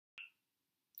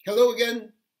Hello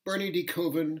again, Bernie D.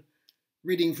 Coven,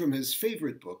 reading from his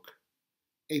favorite book,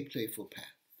 A Playful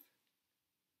Path.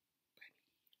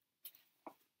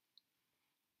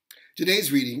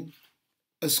 Today's reading,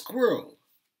 A Squirrel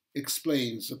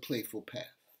Explains a Playful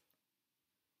Path.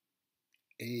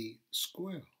 A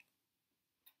squirrel.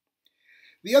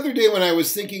 The other day when I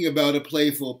was thinking about a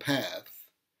playful path,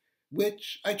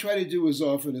 which I try to do as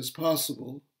often as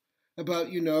possible, about,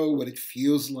 what it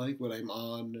feels like when I'm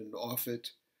on and off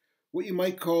it, what you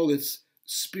might call its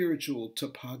spiritual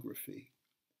topography.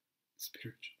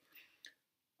 Spiritual.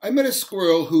 I met a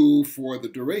squirrel who, for the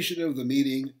duration of the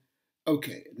meeting,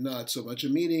 not so much a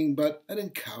meeting, but an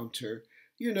encounter,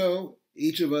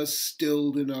 each of us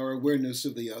stilled in our awareness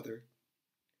of the other.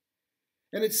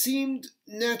 And it seemed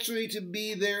naturally to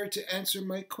be there to answer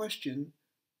my question,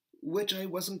 which I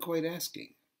wasn't quite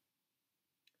asking.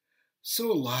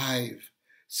 So alive,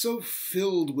 so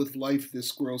filled with life this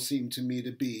squirrel seemed to me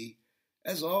to be,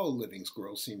 as all living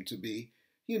squirrels seem to be,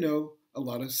 a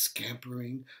lot of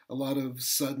scampering, a lot of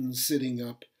sudden sitting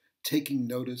up, taking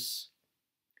notice,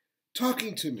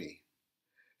 talking to me,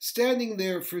 standing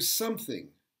there for something.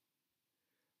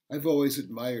 I've always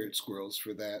admired squirrels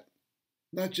for that,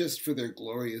 not just for their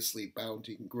gloriously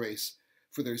bounding grace,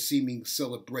 for their seeming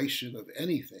celebration of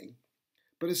anything,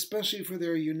 but especially for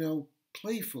their,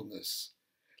 playfulness,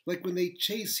 like when they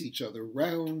chase each other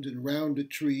round and round a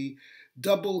tree,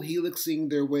 double helixing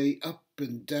their way up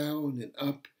and down and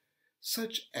up.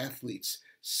 Such athletes,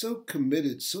 so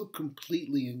committed, so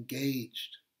completely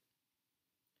engaged.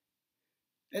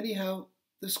 Anyhow,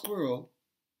 the squirrel,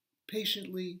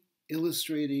 patiently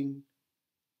illustrating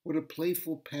what a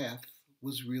playful path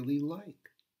was really like.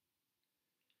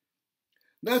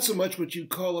 Not so much what you'd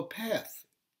call a path,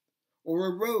 or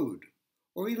a road,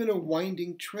 or even a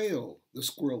winding trail, the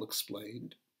squirrel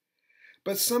explained,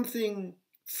 but something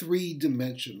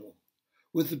three-dimensional,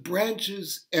 with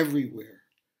branches everywhere.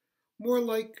 More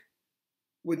like,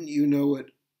 wouldn't you know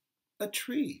it, a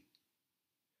tree,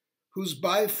 whose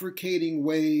bifurcating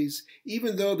ways,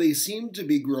 even though they seem to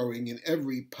be growing in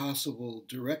every possible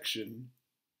direction,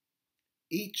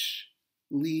 each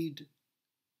lead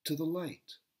to the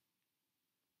light.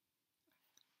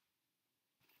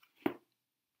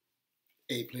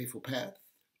 A playful path,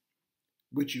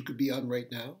 which you could be on right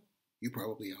now. You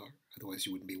probably are, otherwise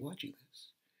you wouldn't be watching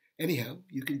this. Anyhow,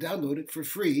 you can download it for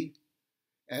free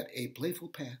at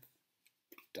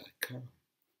aplayfulpath.com.